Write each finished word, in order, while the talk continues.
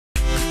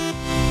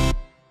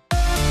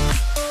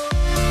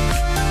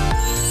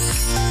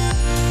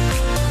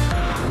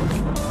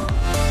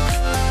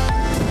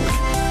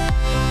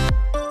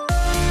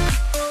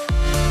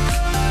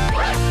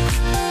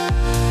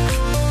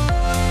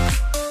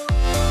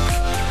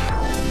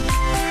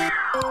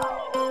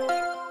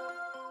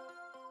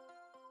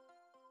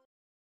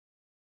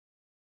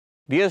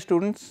Dear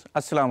students,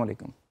 Assalamu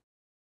alaikum.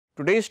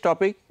 Today's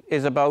topic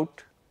is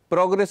about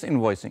progress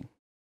invoicing.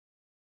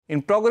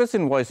 In progress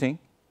invoicing,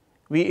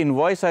 we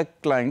invoice our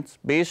clients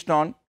based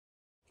on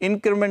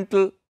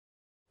incremental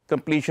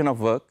completion of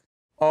work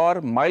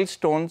or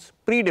milestones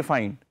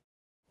predefined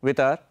with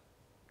our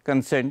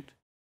consent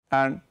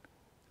and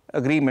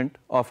agreement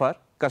of our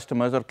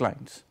customers or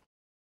clients.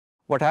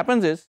 What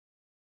happens is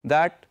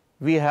that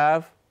we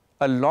have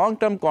a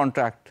long-term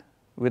contract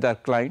with our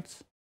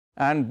clients,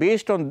 and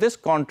based on this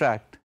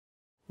contract,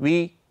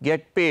 we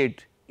get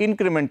paid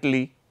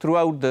incrementally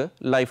throughout the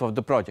life of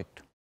the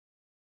project.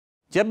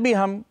 जब भी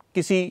हम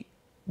किसी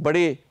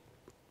बड़े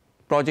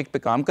project पे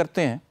काम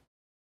करते हैं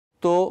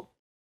तो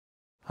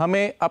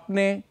हमें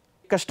अपने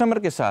कस्टमर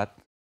के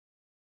साथ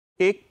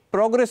एक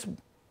प्रोग्रेस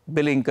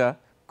बिलिंग का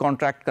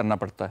कॉन्ट्रैक्ट करना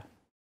पड़ता है।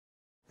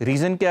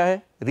 रीज़न क्या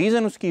है?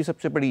 रीज़न उसकी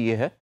सबसे बड़ी ये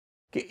है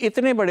कि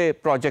इतने बड़े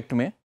प्रोजेक्ट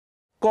में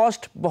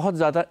कॉस्ट बहुत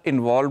ज़्यादा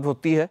इन्वॉल्व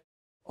होती है,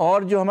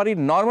 और जो हमारी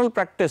नॉर्मल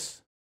प्रैक्टिस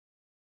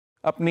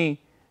अपनी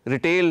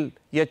रिटेल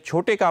या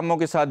छोटे कामों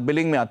के साथ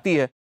बिलिंग में आती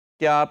है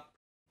कि आप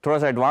थोड़ा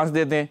सा एडवांस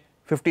दे दें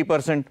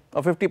 50%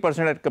 और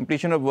 50% एट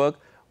कंप्लीशन ऑफ वर्क,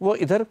 वो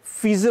इधर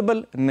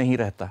फीजिबल नहीं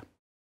रहता।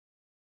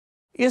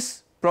 इस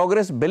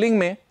प्रोग्रेस बिलिंग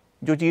में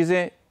जो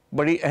चीज़ें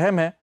बड़ी अहम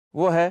है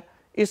वो है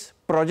इस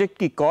प्रोजेक्ट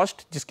की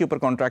कॉस्ट जिसके ऊपर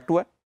कॉन्ट्रैक्ट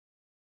हुआ है,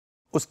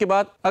 उसके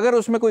बाद अगर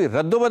उसमें कोई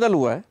रद्दोबदल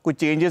हुआ है, कोई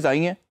चेंजेस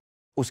आई हैं,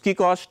 उसकी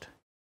कॉस्ट,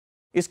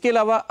 इसके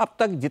अलावा अब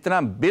तक जितना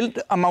बिल्ड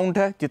अमाउंट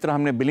है, जितना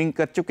हमने बिलिंग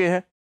कर चुके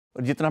हैं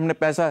और जितना हमने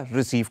पैसा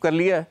रिसीव कर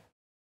लिया है,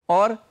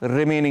 और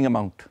रिमेनिंग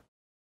अमाउंट।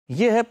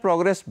 ये है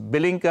प्रोग्रेस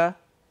बिलिंग का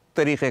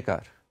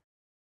तरीक़ेकार।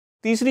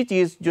 तीसरी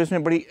चीज़ जो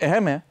इसमें बड़ी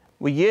अहम है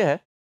वो ये है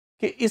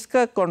कि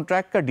इसका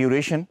कॉन्ट्रैक्ट का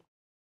ड्यूरेशन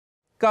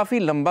काफ़ी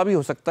लंबा भी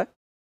हो सकता है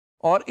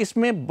और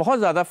इसमें बहुत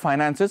ज़्यादा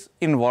फाइनेंसेस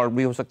इन्वॉल्व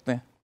भी हो सकते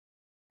हैं।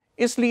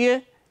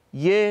 इसलिए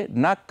ये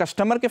ना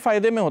कस्टमर के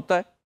फ़ायदे में होता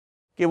है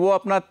कि वो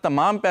अपना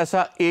तमाम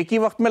पैसा एक ही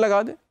वक्त में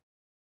लगा दे,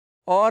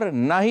 और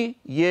ना ही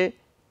ये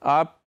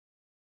आप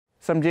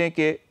समझें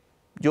कि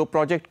जो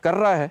प्रोजेक्ट कर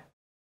रहा है,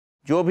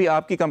 जो भी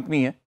आपकी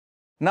कंपनी है,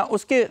 ना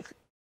उसके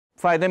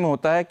फ़ायदे में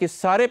होता है कि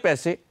सारे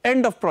पैसे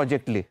एंड ऑफ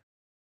प्रोजेक्ट ले।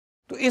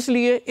 तो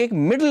इसलिए एक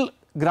मिडिल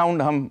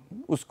ग्राउंड हम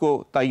उसको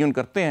तयन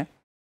करते हैं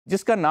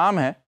जिसका नाम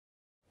है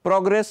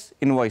प्रोग्रेस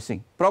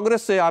इन्वॉइसिंग।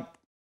 प्रोग्रेस से आप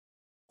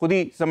खुद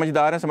ही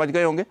समझदार हैं, समझ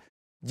गए होंगे,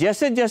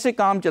 जैसे जैसे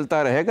काम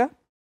चलता रहेगा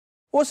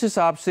उस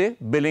हिसाब से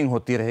बिलिंग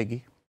होती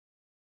रहेगी।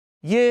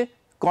 ये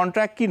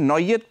कॉन्ट्रैक्ट की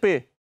नौइयत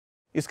पे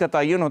इसका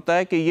तयन होता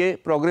है कि ये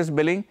प्रोग्रेस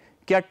बिलिंग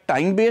क्या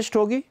टाइम बेस्ड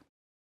होगी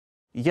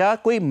या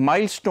कोई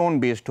माइलस्टोन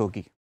बेस्ड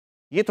होगी।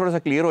 ये थोड़ा सा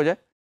क्लियर हो जाए।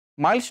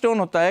 माइलस्टोन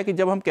होता है कि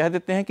जब हम कह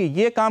देते हैं कि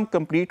ये काम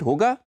कंप्लीट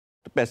होगा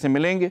तो पैसे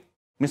मिलेंगे।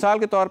 मिसाल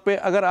के तौर पे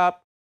अगर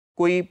आप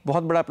कोई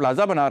बहुत बड़ा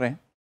प्लाज़ा बना रहे हैं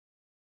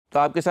तो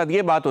आपके साथ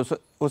ये बात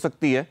हो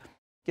सकती है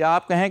कि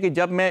आप कहें कि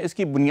जब मैं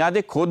इसकी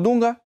बुनियादें खोद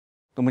दूंगा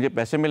तो मुझे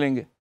पैसे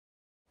मिलेंगे।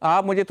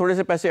 आप मुझे थोड़े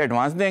से पैसे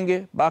एडवांस देंगे,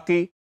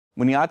 बाकी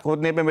बुनियाद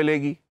खोदने पे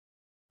मिलेगी,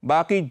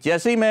 बाकी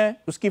जैसे ही मैं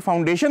उसकी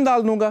फाउंडेशन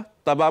डाल दूंगा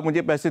तब आप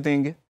मुझे पैसे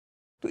देंगे।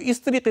 तो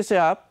इस तरीके से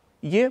आप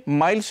ये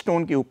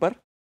माइलस्टोन के ऊपर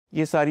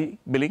ये सारी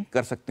बिलिंग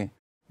कर सकते हैं।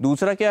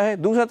 दूसरा क्या है?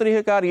 दूसरा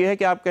तरीक़ाकार ये है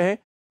कि आप कहें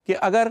कि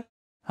अगर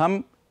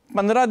हम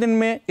 15 दिन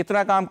में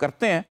इतना काम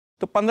करते हैं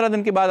तो 15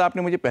 दिन के बाद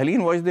आपने मुझे पहली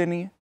इन्वॉइस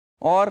देनी है,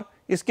 और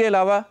इसके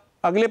अलावा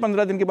अगले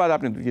 15 दिन के बाद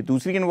आपने मुझे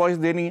दूसरी इन्वॉइस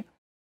देनी है।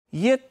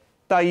 ये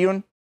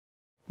तयन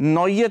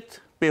नौइयत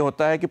पे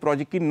होता है कि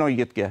प्रोजेक्ट की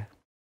नौइयत क्या है।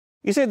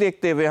 इसे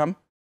देखते हुए हम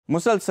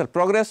मुसलसल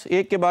प्रोग्रेस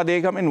एक के बाद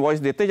एक हम इन्वॉइस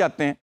देते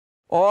जाते हैं,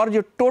 और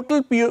जो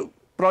टोटल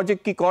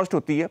प्रोजेक्ट की कॉस्ट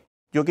होती है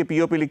जो कि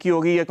पीओ पे लिखी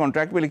होगी या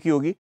कॉन्ट्रैक्ट पे लिखी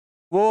होगी,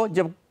 वो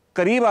जब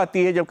करीब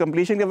आती है, जब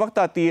कंप्लीशन के वक्त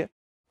आती है,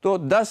 तो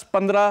 10,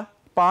 15,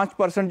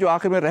 5% जो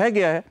आखिर में रह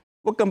गया है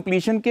वो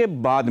कंप्लीशन के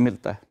बाद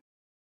मिलता है।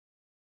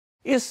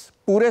 इस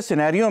पूरे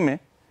सिनेरियो में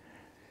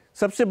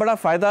सबसे बड़ा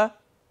फ़ायदा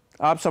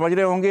आप समझ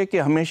रहे होंगे कि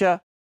हमेशा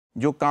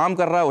जो काम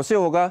कर रहा है उसे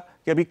होगा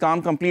कि अभी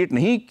काम कंप्लीट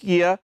नहीं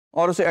किया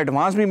और उसे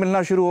एडवांस भी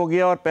मिलना शुरू हो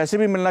गया और पैसे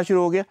भी मिलना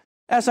शुरू हो गया।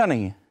 ऐसा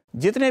नहीं है।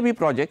 जितने भी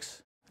प्रोजेक्ट्स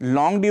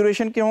लॉन्ग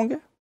ड्यूरेशन के होंगे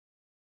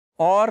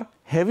और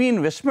हैवी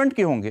इन्वेस्टमेंट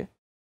के होंगे,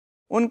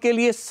 उनके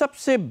लिए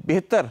सबसे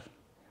बेहतर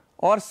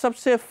और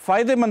सबसे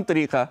फ़ायदेमंद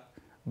तरीक़ा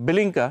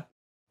बिलिंग का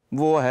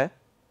वो है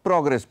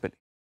प्रोग्रेस बिलिंग।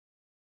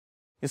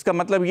 इसका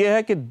मतलब ये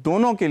है कि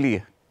दोनों के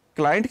लिए,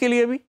 क्लाइंट के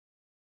लिए भी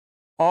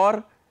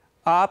और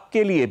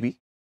आपके लिए भी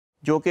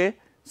जो कि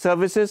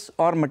सर्विसेज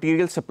और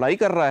मटेरियल सप्लाई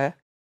कर रहा है,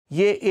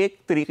 ये एक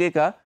तरीके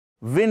का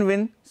विन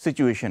विन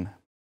सिचुएशन है।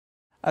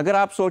 अगर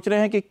आप सोच रहे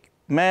हैं कि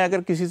मैं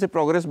अगर किसी से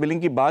प्रोग्रेस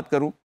बिलिंग की बात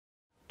करूं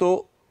तो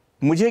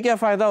मुझे क्या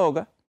फ़ायदा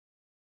होगा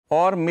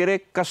और मेरे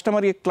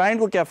कस्टमर या क्लाइंट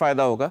को क्या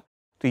फ़ायदा होगा,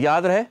 तो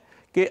याद रहे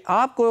कि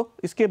आपको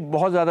इसके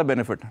बहुत ज़्यादा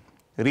बेनिफिट हैं।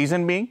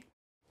 रीज़न बीइंग,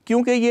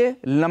 क्योंकि ये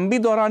लंबी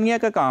दौरानिया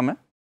का काम है,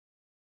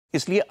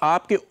 इसलिए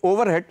आपके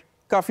ओवरहेड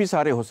काफ़ी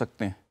सारे हो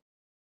सकते हैं,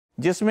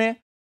 जिसमें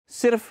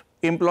सिर्फ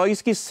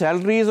एम्प्लॉइज़ की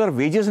सैलरीज और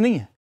वेजेस नहीं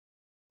है,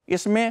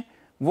 इसमें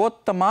वो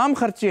तमाम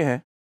खर्चे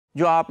हैं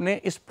जो आपने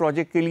इस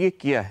प्रोजेक्ट के लिए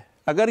किया है।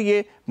 अगर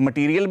ये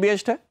मटेरियल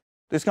बेस्ड है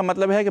तो इसका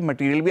मतलब है कि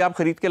मटेरियल भी आप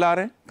ख़रीद के ला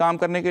रहे हैं काम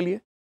करने के लिए,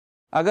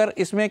 अगर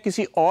इसमें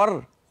किसी और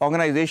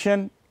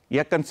ऑर्गेनाइजेशन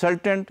या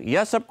कंसल्टेंट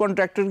या सब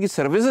कॉन्ट्रैक्टर की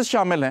सर्विसेज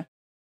शामिल हैं,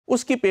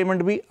 उसकी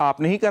पेमेंट भी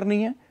आपने ही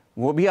करनी है,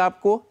 वो भी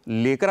आपको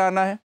लेकर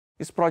आना है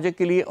इस प्रोजेक्ट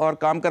के लिए और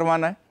काम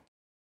करवाना है।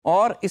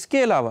 और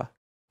इसके अलावा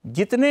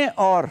जितने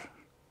और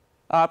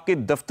आपके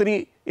दफ्तरी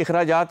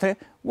अखराजात हैं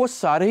वो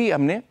सारे ही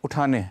हमने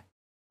उठाने हैं।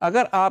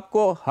 अगर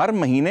आपको हर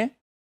महीने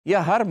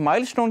या हर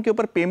माइलस्टोन के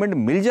ऊपर पेमेंट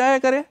मिल जाया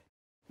करे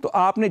तो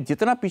आपने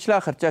जितना पिछला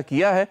खर्चा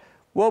किया है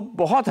वो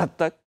बहुत हद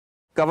तक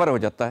कवर हो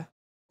जाता है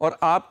और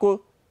आपको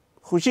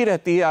खुशी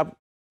रहती है, आप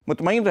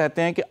मुतमईन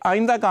रहते हैं कि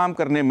आइंदा काम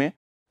करने में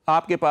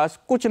आपके पास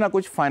कुछ ना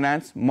कुछ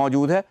फाइनेंस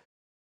मौजूद है।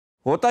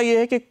 होता यह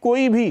है कि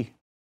कोई भी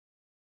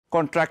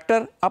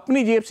कॉन्ट्रैक्टर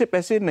अपनी जेब से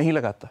पैसे नहीं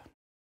लगाता,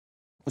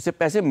 उसे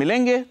पैसे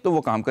मिलेंगे तो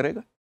वो काम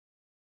करेगा।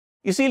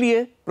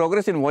 इसीलिए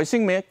प्रोग्रेस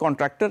इनवॉइसिंग में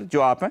कॉन्ट्रैक्टर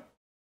जो आप हैं,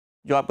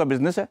 जो आपका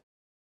बिजनेस है,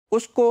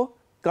 उसको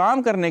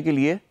काम करने के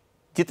लिए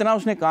जितना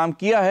उसने काम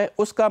किया है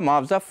उसका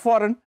मुआवजा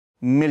फ़ौरन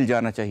मिल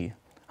जाना चाहिए।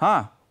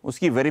 हाँ,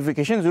 उसकी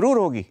वेरिफिकेशन ज़रूर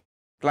होगी,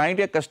 क्लाइंट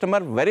या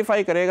कस्टमर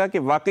वेरीफाई करेगा कि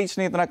वाकई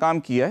इसने इतना काम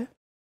किया है,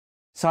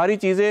 सारी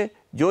चीज़ें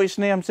जो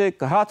इसने हमसे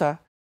कहा था,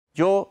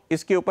 जो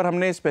इसके ऊपर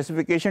हमने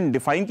स्पेसिफिकेशन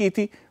डिफ़ाइन की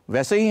थी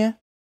वैसे ही हैं,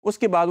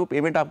 उसके बाद वो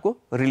पेमेंट आपको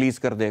रिलीज़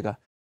कर देगा।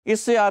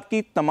 इससे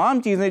आपकी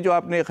तमाम चीज़ें जो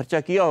आपने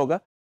खर्चा किया होगा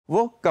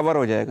वो कवर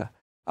हो जाएगा।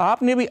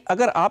 आपने भी,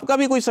 अगर आपका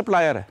भी कोई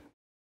सप्लायर है,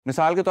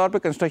 मिसाल के तौर पे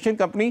कंस्ट्रक्शन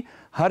कंपनी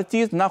हर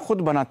चीज़ ना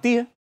खुद बनाती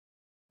है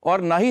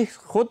और ना ही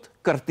खुद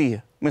करती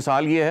है।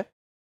 मिसाल ये है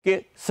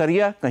कि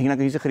सरिया कहीं ना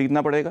कहीं से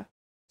ख़रीदना पड़ेगा,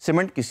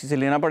 सीमेंट किसी से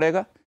लेना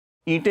पड़ेगा,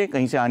 ईंटें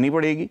कहीं से आनी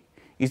पड़ेगी,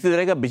 इसी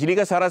तरह का बिजली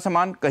का सारा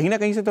सामान कहीं ना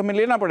कहीं से तो हमें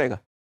लेना पड़ेगा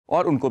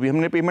और उनको भी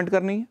हमने पेमेंट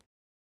करनी है।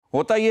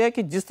 होता यह है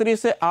कि जिस तरह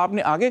से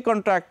आपने आगे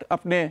कॉन्ट्रैक्ट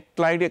अपने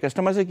क्लाइंट या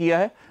कस्टमर से किया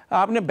है,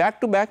 आपने बैक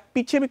टू बैक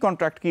पीछे भी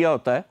कॉन्ट्रैक्ट किया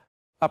होता है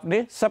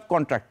अपने सब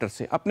कॉन्ट्रैक्टर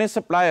से, अपने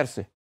सप्लायर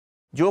से,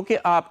 जो कि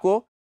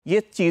आपको ये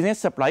चीज़ें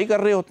सप्लाई कर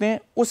रहे होते हैं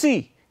उसी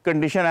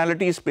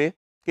कंडीशनैलिटीज़ पे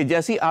कि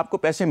जैसी आपको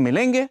पैसे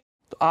मिलेंगे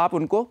तो आप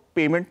उनको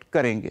पेमेंट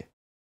करेंगे।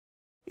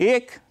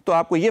 एक तो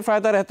आपको ये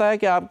फ़ायदा रहता है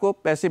कि आपको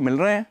पैसे मिल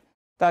रहे हैं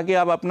ताकि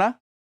आप अपना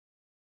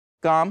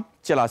काम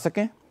चला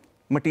सकें,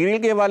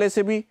 मटेरियल के हवाले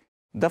से भी,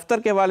 दफ्तर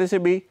के हवाले से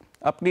भी,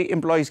 अपनी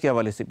एम्प्लॉयज़ के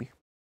हवाले से भी।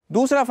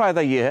 दूसरा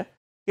फ़ायदा ये है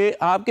कि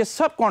आपके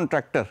सब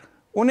कॉन्ट्रैक्टर,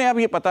 उन्हें अब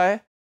ये पता है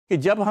कि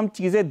जब हम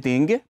चीज़ें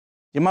देंगे,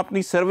 जब हम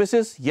अपनी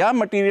सर्विसेज या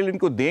मटेरियल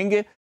इनको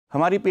देंगे,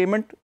 हमारी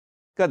पेमेंट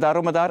का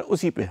दारोमदार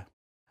उसी पे है।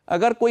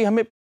 अगर कोई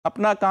हमें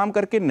अपना काम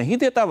करके नहीं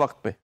देता वक्त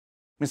पे,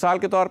 मिसाल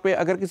के तौर पे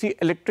अगर किसी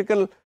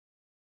इलेक्ट्रिकल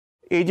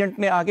एजेंट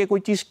ने आके कोई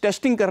चीज़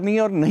टेस्टिंग करनी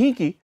है और नहीं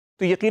की,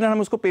 तो यकीनन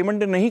हम उसको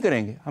पेमेंट नहीं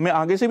करेंगे, हमें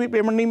आगे से भी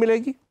पेमेंट नहीं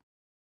मिलेगी।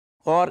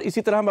 और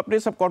इसी तरह हम अपने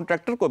सब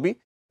कॉन्ट्रैक्टर को भी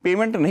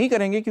पेमेंट नहीं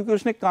करेंगे क्योंकि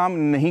उसने काम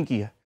नहीं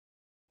किया।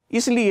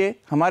 इसलिए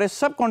हमारे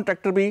सब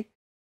कॉन्ट्रैक्टर भी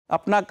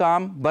अपना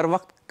काम बर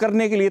वक्त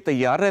करने के लिए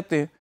तैयार रहते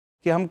हैं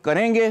कि हम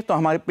करेंगे तो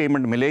हमारी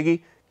पेमेंट मिलेगी,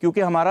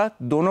 क्योंकि हमारा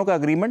दोनों का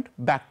अग्रीमेंट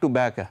बैक टू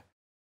बैक है।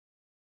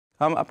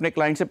 हम अपने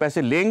क्लाइंट से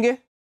पैसे लेंगे,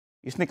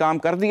 इसने काम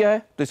कर दिया है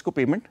तो इसको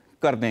पेमेंट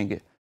कर देंगे।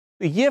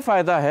 तो ये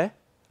फ़ायदा है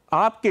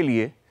आपके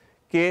लिए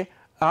कि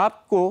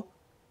आपको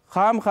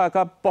खामखा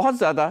का बहुत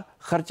ज़्यादा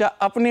खर्चा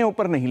अपने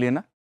ऊपर नहीं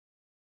लेना,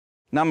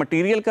 ना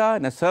मटेरियल का,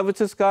 ना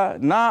सर्विसेज का,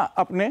 ना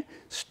अपने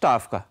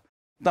स्टाफ का।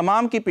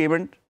 तमाम की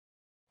पेमेंट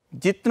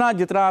जितना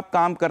जितना आप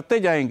काम करते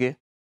जाएंगे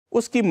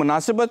उसकी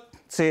मुनासिबत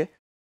से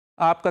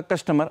आपका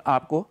कस्टमर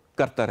आपको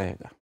करता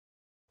रहेगा।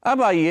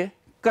 अब आइए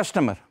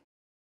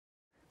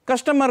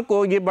कस्टमर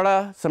को ये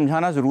बड़ा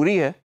समझाना ज़रूरी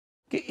है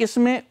कि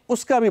इसमें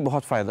उसका भी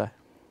बहुत फ़ायदा है।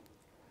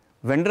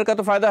 वेंडर का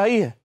तो फ़ायदा ही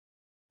है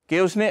कि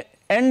उसने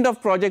एंड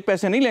ऑफ प्रोजेक्ट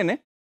पैसे नहीं लेने,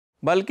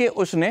 बल्कि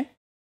उसने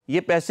ये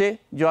पैसे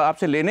जो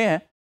आपसे लेने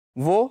हैं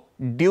वो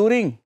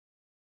ड्यूरिंग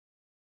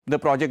द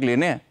प्रोजेक्ट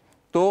लेने हैं।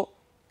 तो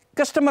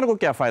कस्टमर को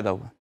क्या फ़ायदा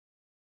हुआ?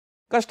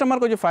 कस्टमर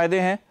को जो फ़ायदे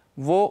हैं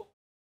वो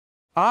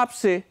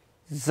आपसे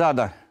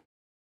ज़्यादा हैं।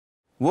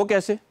 वो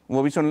कैसे,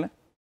 वो भी सुन लें।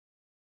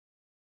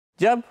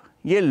 जब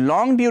ये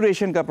लॉन्ग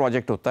ड्यूरेशन का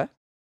प्रोजेक्ट होता है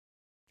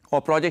और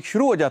प्रोजेक्ट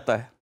शुरू हो जाता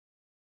है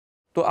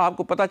तो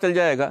आपको पता चल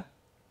जाएगा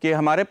कि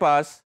हमारे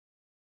पास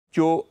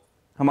जो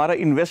हमारा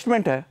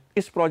इन्वेस्टमेंट है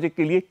इस प्रोजेक्ट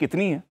के लिए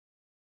कितनी है।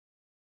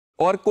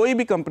 और कोई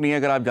भी कंपनी,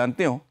 अगर आप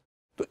जानते हो,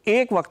 तो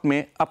एक वक्त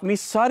में अपनी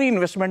सारी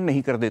इन्वेस्टमेंट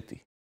नहीं कर देती।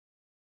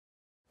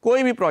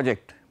 कोई भी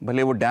प्रोजेक्ट,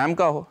 भले वो डैम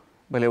का हो,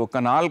 भले वो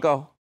कनाल का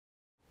हो,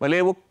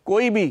 भले वो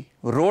कोई भी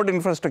रोड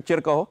इंफ्रास्ट्रक्चर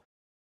का हो,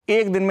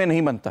 एक दिन में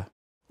नहीं बनता,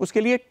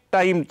 उसके लिए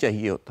टाइम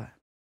चाहिए होता है।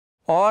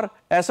 और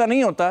ऐसा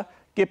नहीं होता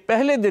कि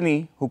पहले दिन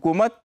ही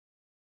हुकूमत,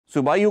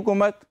 सूबाई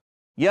हुकूमत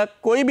या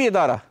कोई भी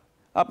इदारा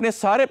अपने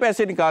सारे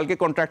पैसे निकाल के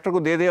कॉन्ट्रैक्टर को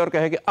दे दे और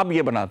कहे कि अब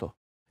ये बना दो।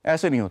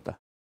 ऐसे नहीं होता।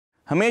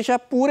 हमेशा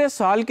पूरे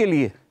साल के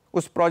लिए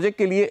उस प्रोजेक्ट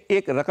के लिए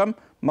एक रकम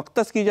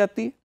मख्तस की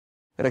जाती है,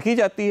 रखी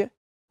जाती है,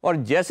 और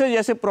जैसे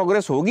जैसे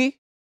प्रोग्रेस होगी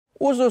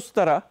उस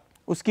तरह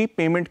उसकी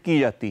पेमेंट की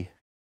जाती है।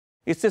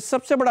 इससे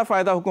सबसे बड़ा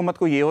फ़ायदा हुकूमत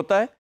को ये होता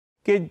है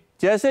कि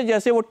जैसे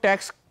जैसे वो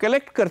टैक्स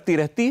कलेक्ट करती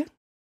रहती है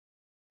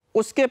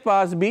उसके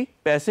पास भी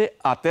पैसे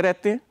आते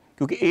रहते हैं,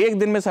 क्योंकि एक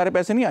दिन में सारे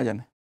पैसे नहीं आ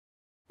जाने।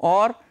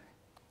 और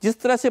जिस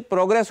तरह से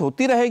प्रोग्रेस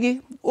होती रहेगी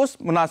उस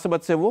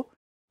मुनासिबत से वो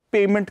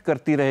पेमेंट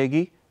करती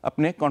रहेगी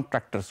अपने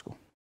कॉन्ट्रैक्टर्स को।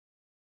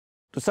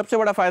 तो सबसे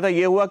बड़ा फ़ायदा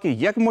ये हुआ कि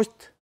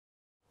यकमुश्त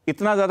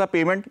इतना ज़्यादा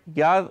पेमेंट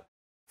या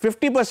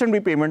 50% भी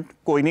पेमेंट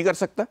कोई नहीं कर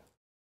सकता।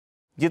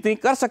 जितनी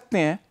कर सकते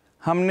हैं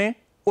हमने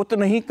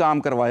उतना ही काम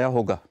करवाया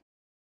होगा,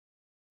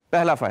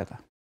 पहला फ़ायदा।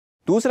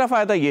 दूसरा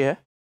फ़ायदा ये है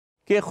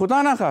कि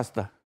खुदा ना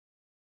खास्ता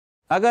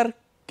अगर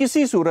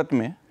किसी सूरत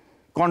में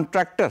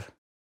कॉन्ट्रैक्टर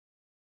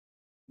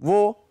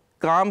वो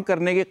काम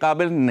करने के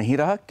काबिल नहीं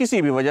रहा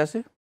किसी भी वजह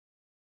से,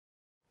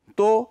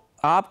 तो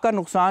आपका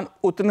नुकसान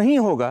उतना ही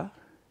होगा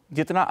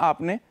जितना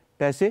आपने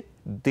पैसे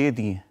दे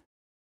दिए,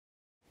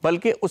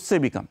 बल्कि उससे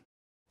भी कम।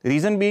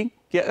 रीज़न बीइंग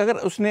कि अगर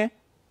उसने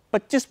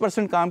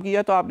 25% काम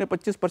किया तो आपने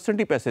 25%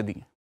 ही पैसे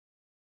दिए,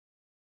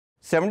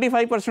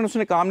 75%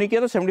 उसने काम नहीं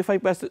किया तो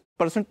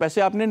 75%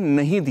 पैसे आपने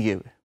नहीं दिए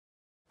हुए।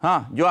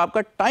 हाँ, जो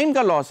आपका टाइम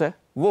का लॉस है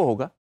वो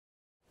होगा,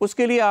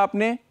 उसके लिए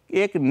आपने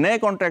एक नए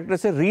कॉन्ट्रैक्टर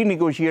से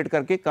रीनिगोशिएट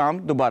करके काम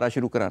दोबारा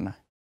शुरू कराना है।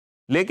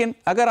 लेकिन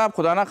अगर आप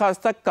खुदा ना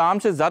खास्ता काम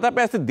से ज़्यादा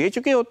पैसे दे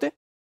चुके होते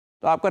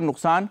तो आपका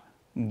नुकसान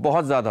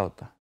बहुत ज़्यादा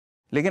होता,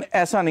 लेकिन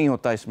ऐसा नहीं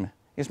होता।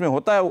 इसमें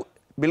होता है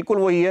बिल्कुल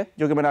वही है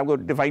जो कि मैंने आपको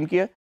डिफाइन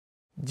किया।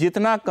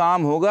 जितना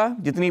काम होगा,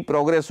 जितनी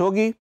प्रोग्रेस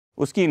होगी,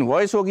 उसकी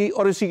इनवॉइस होगी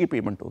और उसी की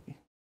पेमेंट होगी।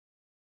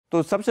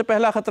 तो सबसे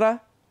पहला ख़तरा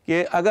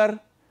कि अगर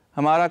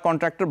हमारा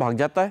कॉन्ट्रैक्टर भाग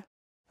जाता है,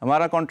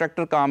 हमारा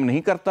कॉन्ट्रैक्टर काम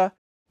नहीं करता,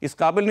 इस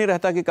काबिल नहीं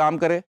रहता कि काम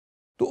करे,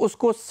 तो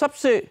उसको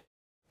सबसे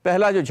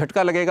पहला जो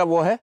झटका लगेगा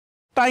वो है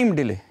टाइम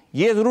डिले।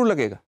 ये ज़रूर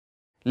लगेगा,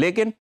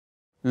 लेकिन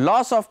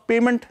लॉस ऑफ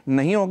पेमेंट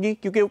नहीं होगी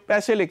क्योंकि वो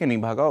पैसे लेके नहीं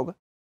भागा होगा।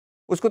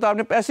 उसको तो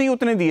आपने पैसे ही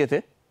उतने दिए थे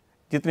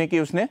जितने कि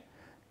उसने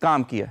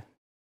काम किया।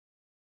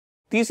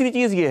 तीसरी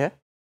चीज़ ये है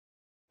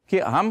कि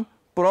हम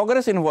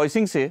प्रोग्रेस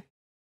इनवॉइसिंग से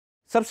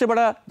सबसे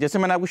बड़ा, जैसे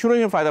मैंने आपको शुरू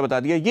में फ़ायदा बता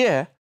दिया, ये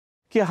है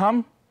कि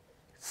हम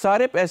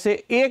सारे पैसे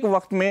एक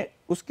वक्त में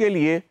उसके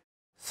लिए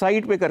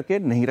साइड पे करके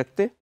नहीं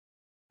रखते।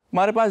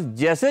 हमारे पास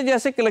जैसे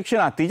जैसे कलेक्शन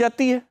आती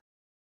जाती है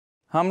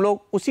हम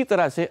लोग उसी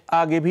तरह से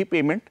आगे भी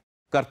पेमेंट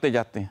करते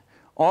जाते हैं।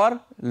 और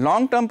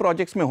लॉन्ग टर्म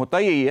प्रोजेक्ट्स में होता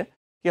यही है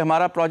कि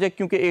हमारा प्रोजेक्ट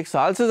क्योंकि 1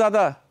 साल से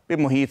ज़्यादा पे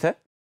मुहित है,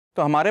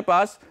 तो हमारे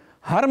पास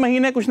हर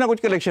महीने कुछ ना कुछ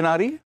कलेक्शन आ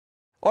रही है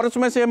और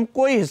उसमें से हम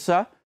कोई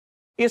हिस्सा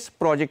इस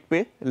प्रोजेक्ट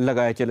पे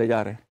लगाए चले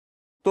जा रहे हैं।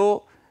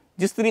 तो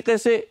जिस तरीके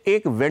से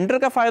एक वेंडर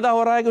का फ़ायदा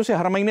हो रहा है कि उसे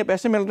हर महीने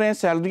पैसे मिल रहे हैं,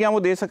 सैलरियाँ वो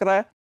दे सक रहा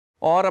है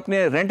और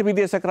अपने रेंट भी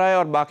दे सक रहा है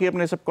और बाकी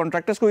अपने सब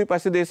कॉन्ट्रैक्टर्स को भी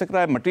पैसे दे सक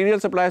रहा है, मटेरियल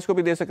सप्लायर्स को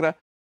भी दे सक रहा है,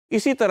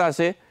 इसी तरह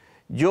से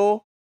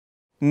जो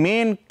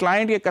मेन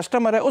क्लाइंट या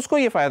कस्टमर है उसको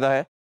ये फ़ायदा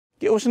है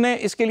कि उसने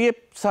इसके लिए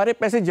सारे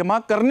पैसे जमा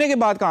करने के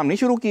बाद काम नहीं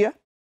शुरू किया।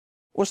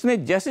 उसने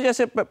जैसे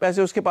जैसे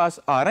पैसे उसके पास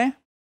आ रहे हैं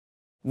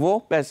वो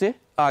पैसे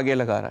आगे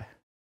लगा रहा है।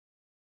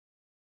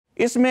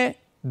 इसमें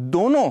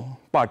दोनों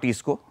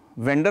पार्टीज़ को,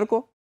 वेंडर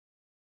को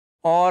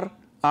और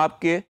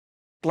आपके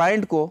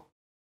क्लाइंट को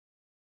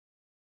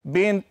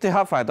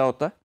बेइंतहा फ़ायदा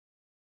होता है।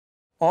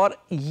 और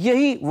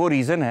यही वो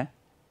रीज़न है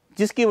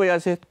जिसकी वजह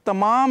से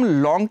तमाम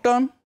long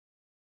term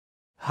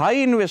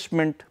high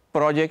investment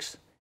projects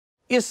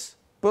इस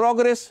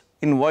प्रोग्रेस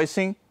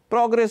इनवॉइसिंग,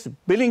 प्रोग्रेस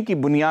बिलिंग की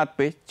बुनियाद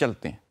पे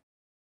चलते हैं।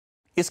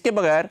 इसके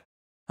बगैर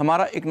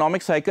हमारा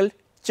इकोनॉमिक साइकिल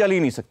चल ही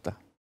नहीं सकता।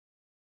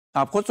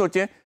 आप खुद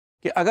सोचें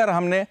कि अगर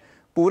हमने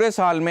पूरे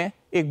साल में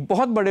एक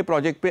बहुत बड़े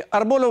प्रोजेक्ट पे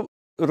अरबों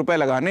रुपए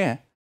लगाने हैं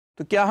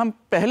तो क्या हम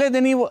पहले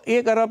दिन ही वो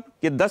 1 अरब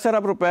या 10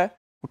 अरब रुपए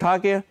उठा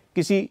के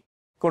किसी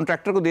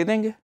कॉन्ट्रैक्टर को दे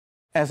देंगे?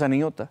 ऐसा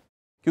नहीं होता,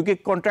 क्योंकि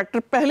कॉन्ट्रैक्टर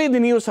पहले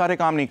दिन ही वो सारे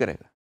काम नहीं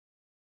करेगा,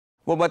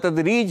 वो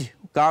बतदरीज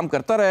काम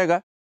करता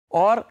रहेगा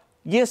और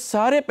ये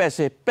सारे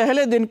पैसे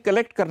पहले दिन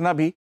कलेक्ट करना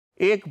भी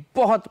एक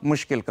बहुत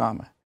मुश्किल काम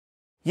है।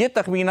 ये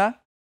तखमीना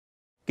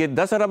कि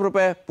 10 अरब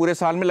रुपए पूरे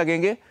साल में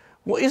लगेंगे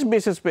वो इस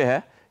बेसिस पे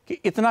है कि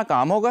इतना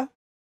काम होगा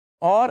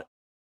और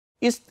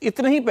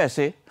इतने ही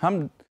पैसे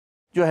हम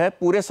जो है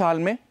पूरे साल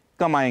में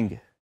कमाएंगे।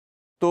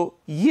 तो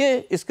ये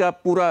इसका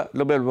पूरा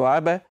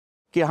लबाब है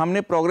कि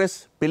हमने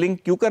प्रोग्रेस बिलिंग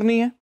क्यों करनी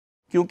है,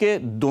 क्योंकि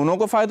दोनों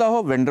को फ़ायदा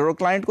हो, वेंडर और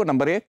क्लाइंट को,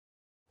 नंबर 1,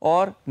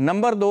 और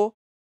नंबर 2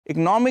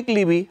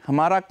 इकोनॉमिकली भी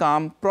हमारा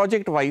काम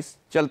प्रोजेक्ट वाइज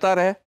चलता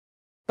रहे,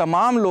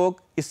 तमाम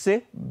लोग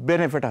इससे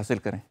बेनिफिट हासिल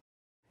करें।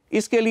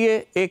 इसके लिए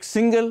एक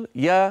सिंगल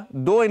या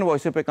 2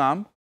 इनवॉइस पे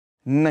काम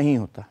नहीं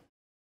होता।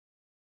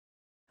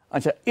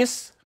 अच्छा,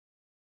 इस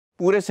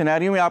पूरे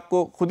सिनेरियो में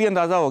आपको खुद ही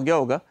अंदाज़ा हो गया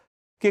होगा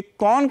कि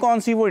कौन कौन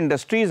सी वो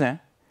इंडस्ट्रीज़ हैं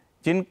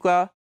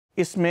जिनका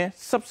इसमें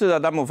सबसे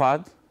ज़्यादा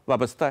मुफाद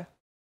वाबस्ता है।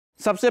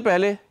 सबसे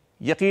पहले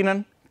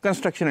यकीनन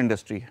कंस्ट्रक्शन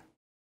इंडस्ट्री है।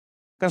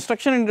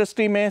 कंस्ट्रक्शन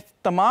इंडस्ट्री में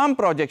तमाम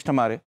प्रोजेक्ट्स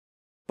हमारे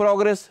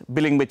प्रोग्रेस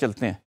बिलिंग में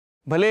चलते हैं,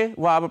 भले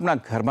वो आप अपना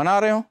घर बना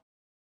रहे हो,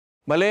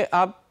 भले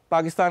आप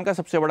पाकिस्तान का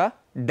सबसे बड़ा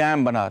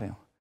डैम बना रहे हो।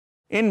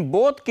 In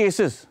both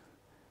cases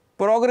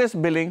progress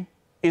billing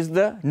is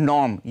the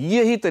norm.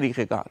 यही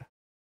तरीक़ेकार है।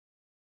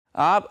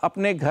 आप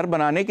अपने घर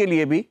बनाने के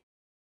लिए भी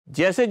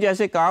जैसे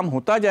जैसे काम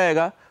होता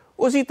जाएगा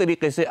उसी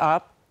तरीके से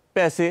आप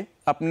पैसे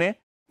अपने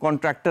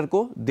कॉन्ट्रैक्टर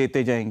को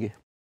देते जाएंगे।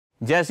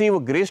 जैसे ही वो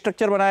ग्रे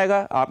स्ट्रक्चर बनाएगा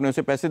आपने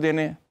उसे पैसे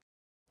देने हैं,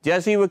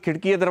 जैसे ही वो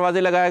खिड़की या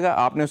दरवाजे लगाएगा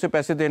आपने उसे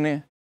पैसे देने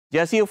हैं,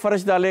 जैसे ही वो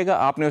फर्श डालेगा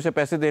आपने उसे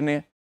पैसे देने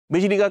हैं,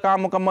 बिजली का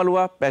काम मुकम्मल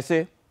हुआ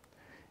पैसे,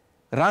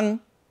 रंग,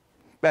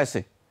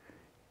 पैसे,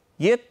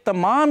 ये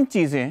तमाम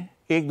चीज़ें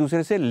एक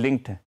दूसरे से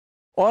लिंक्ड हैं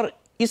और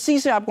इसी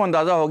से आपको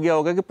अंदाज़ा हो गया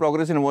होगा कि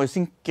प्रोग्रेस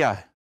इनवॉइसिंग क्या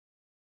है।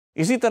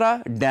 इसी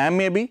तरह डैम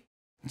में भी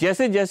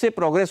जैसे जैसे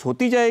प्रोग्रेस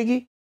होती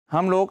जाएगी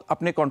हम लोग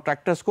अपने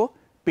कॉन्ट्रैक्टर्स को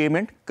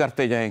पेमेंट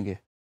करते जाएंगे।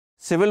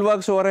 सिविल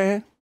वर्क्स हो रहे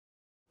हैं,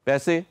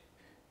 पैसे,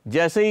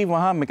 जैसे ही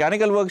वहाँ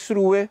मैकेनिकल वर्क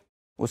शुरू हुए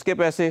उसके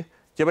पैसे,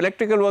 जब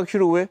इलेक्ट्रिकल वर्क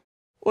शुरू हुए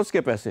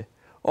उसके पैसे,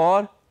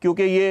 और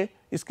क्योंकि ये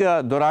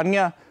इसका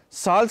दौरानिया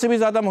साल से भी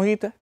ज़्यादा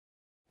मुहित है,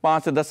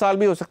 5 से 10 साल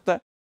भी हो सकता है,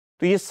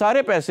 तो ये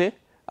सारे पैसे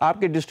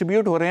आपके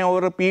डिस्ट्रीब्यूट हो रहे हैं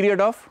over a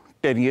period of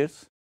 10 years.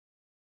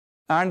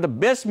 And the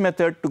best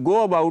method to go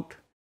about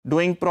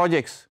doing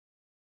projects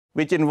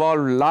which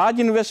involve large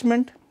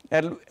investment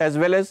as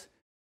well as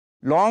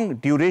long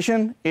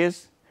duration is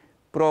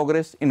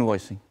progress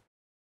invoicing.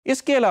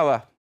 इसके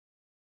अलावा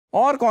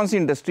और कौन सी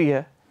इंडस्ट्री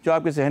है जो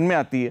आपके जहन में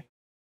आती है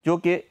जो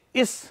कि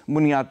इस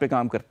बुनियाद पे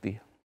काम करती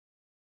है?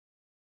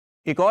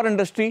 एक और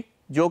इंडस्ट्री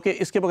जो कि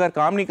इसके बगैर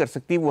काम नहीं कर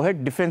सकती वो है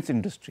डिफेंस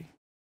इंडस्ट्री।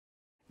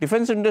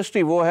 डिफेंस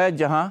इंडस्ट्री वो है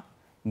जहां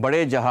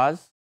बड़े जहाज़,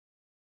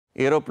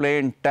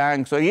 एरोप्लेन,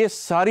 टैंक्स और ये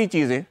सारी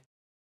चीज़ें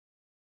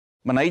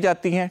बनाई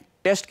जाती हैं,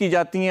 टेस्ट की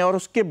जाती हैं और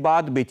उसके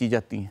बाद बेची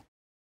जाती हैं।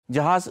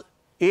 जहाज़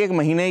 1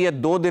 महीने या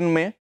 2 दिन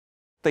में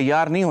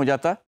तैयार नहीं हो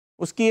जाता,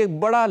 उसकी एक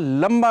बड़ा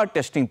लंबा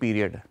टेस्टिंग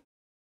पीरियड है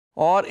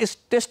और इस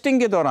टेस्टिंग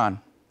के दौरान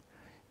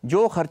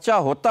जो खर्चा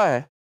होता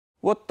है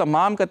वो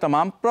तमाम का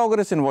तमाम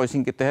प्रोग्रेस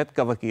इनवॉइसिंग के तहत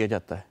कवर किया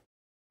जाता है,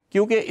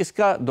 क्योंकि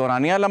इसका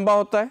दौरानिया लंबा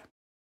होता है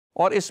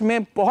और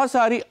इसमें बहुत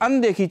सारी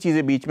अनदेखी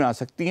चीज़ें बीच में आ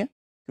सकती हैं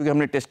क्योंकि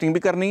हमने टेस्टिंग भी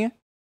करनी है,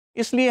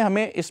 इसलिए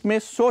हमें इसमें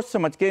सोच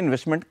समझ के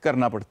इन्वेस्टमेंट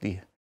करना पड़ती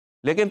है।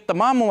 लेकिन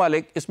तमाम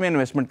ममालिक इसमें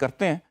इन्वेस्टमेंट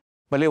करते हैं,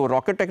 भले वो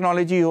रॉकेट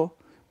टेक्नोलॉजी हो,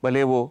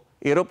 भले वो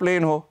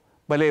एरोप्लेन हो,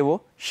 भले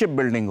वो शिप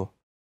बिल्डिंग हो,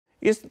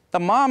 इस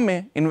तमाम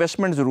में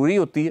इन्वेस्टमेंट ज़रूरी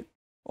होती है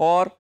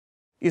और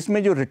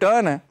इसमें जो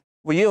रिटर्न है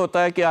वो ये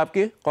होता है कि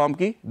आपके कौम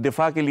की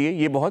दिफा के लिए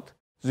ये बहुत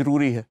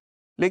ज़रूरी है।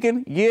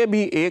 लेकिन ये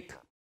भी एक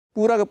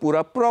पूरा का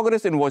पूरा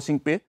प्रोग्रेस इनवॉइसिंग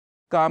पे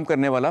काम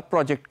करने वाला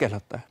प्रोजेक्ट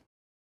कहलाता है।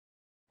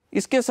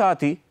 इसके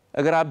साथ ही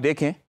अगर आप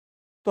देखें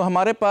तो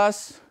हमारे पास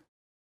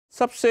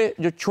सबसे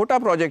जो छोटा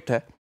प्रोजेक्ट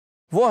है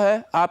वो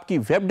है आपकी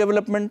वेब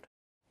डेवलपमेंट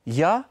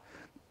या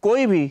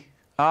कोई भी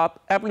आप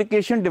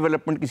एप्लीकेशन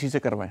डेवलपमेंट किसी से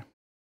करवाएं।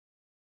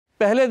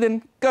 पहले दिन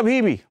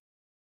कभी भी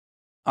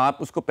आप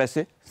उसको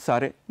पैसे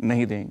सारे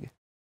नहीं देंगे,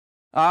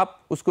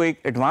 आप उसको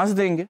एक एडवांस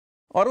देंगे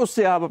और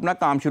उससे आप अपना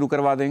काम शुरू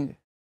करवा देंगे।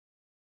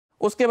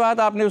 उसके बाद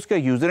आपने उसका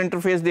यूज़र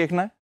इंटरफेस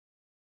देखना है,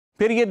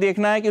 फिर ये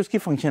देखना है कि उसकी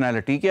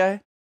फंक्शनैलिटी क्या है,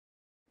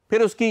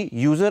 फिर उसकी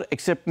यूज़र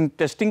एक्सेप्टेंस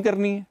टेस्टिंग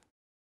करनी है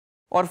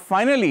और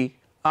फाइनली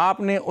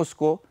आपने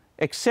उसको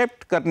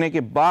एक्सेप्ट करने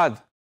के बाद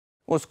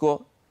उसको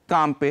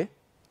काम पे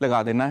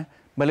लगा देना है,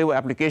 भले वो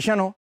एप्लीकेशन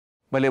हो,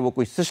 भले वो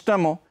कोई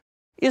सिस्टम हो।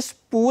 इस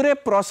पूरे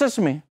प्रोसेस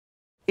में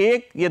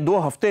 1 या 2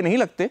 हफ्ते नहीं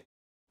लगते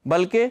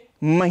बल्कि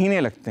महीने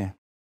लगते हैं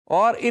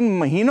और इन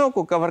महीनों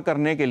को कवर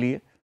करने के लिए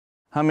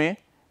हमें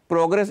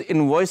प्रोग्रेस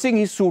इनवॉइसिंग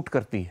ही सूट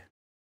करती है।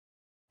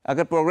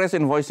 अगर प्रोग्रेस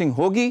इनवॉइसिंग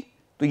होगी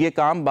तो ये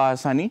काम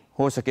बआसानी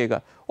हो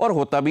सकेगा और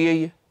होता भी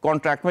यही है।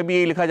 कॉन्ट्रैक्ट में भी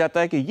यही लिखा जाता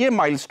है कि ये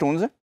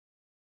माइलस्टोन्स हैं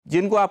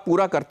जिनको आप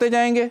पूरा करते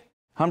जाएंगे,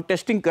 हम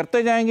टेस्टिंग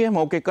करते जाएंगे, हम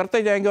ओके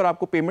करते जाएंगे और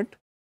आपको पेमेंट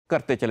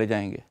करते चले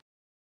जाएंगे।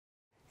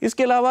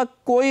 इसके अलावा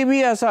कोई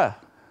भी ऐसा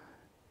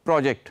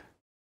प्रोजेक्ट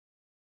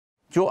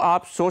जो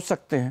आप सोच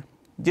सकते हैं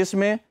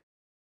जिसमें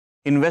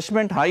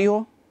इन्वेस्टमेंट हाई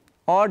हो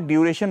और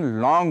ड्यूरेशन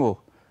लॉन्ग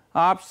हो,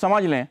 आप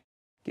समझ लें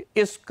कि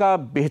इसका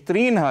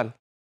बेहतरीन हल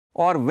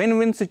और win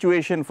win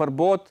situation for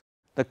both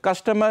the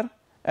customer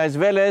as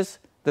well as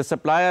the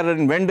supplier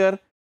and vendor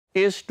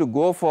is to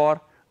go for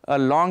a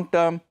long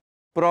term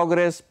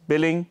progress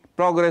billing,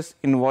 progress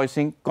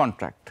invoicing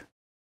contract,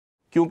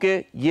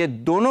 क्योंकि ये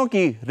दोनों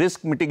की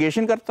रिस्क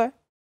मिटिगेशन करता है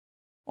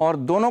और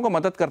दोनों को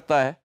मदद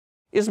करता है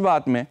इस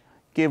बात में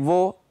कि वो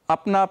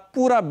अपना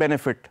पूरा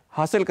बेनिफिट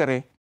हासिल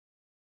करें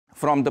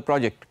फ्रॉम द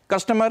प्रोजेक्ट,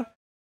 कस्टमर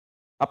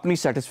अपनी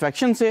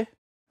सेटिस्फैक्शन से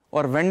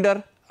और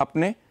वेंडर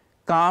अपने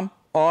काम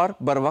और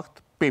बर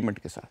वक्त पेमेंट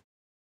के साथ।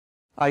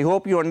 I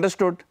hope you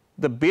understood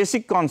the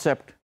basic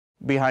concept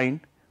behind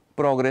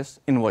progress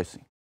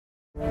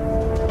invoicing.